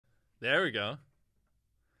There we go.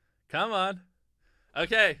 Come on.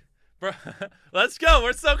 Okay. Bro, let's go.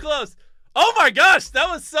 We're so close. Oh my gosh, that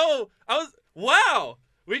was so... Wow.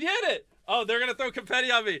 We did it. Oh, they're going to throw confetti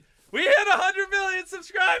on me. We hit 100 million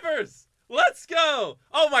subscribers. Let's go.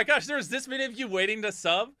 Oh my gosh, there was this many of you waiting to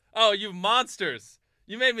sub. Oh, you monsters.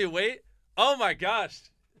 You made me wait. Oh my gosh.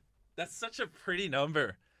 That's such a pretty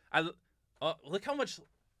number. Look how much...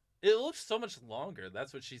 It looks so much longer.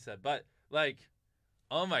 That's what she said. But, like,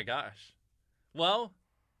 oh my gosh. Well,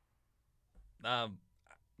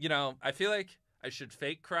 you know, I feel like I should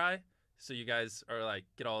fake cry so you guys are like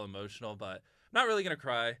get all emotional, but I'm not really gonna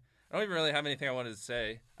cry. I don't even really have anything I wanted to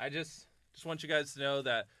say. I just want you guys to know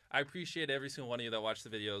that I appreciate every single one of you that watch the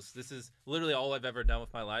videos. This is literally all I've ever done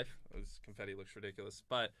with my life. This confetti looks ridiculous,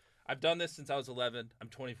 but I've done this since I was 11. I'm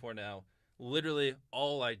 24 now. Literally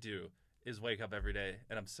all I do is wake up every day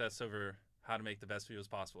and obsess over how to make the best videos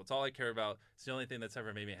possible. It's all I care about. It's the only thing that's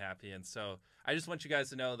ever made me happy. And so I just want you guys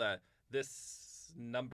to know that this number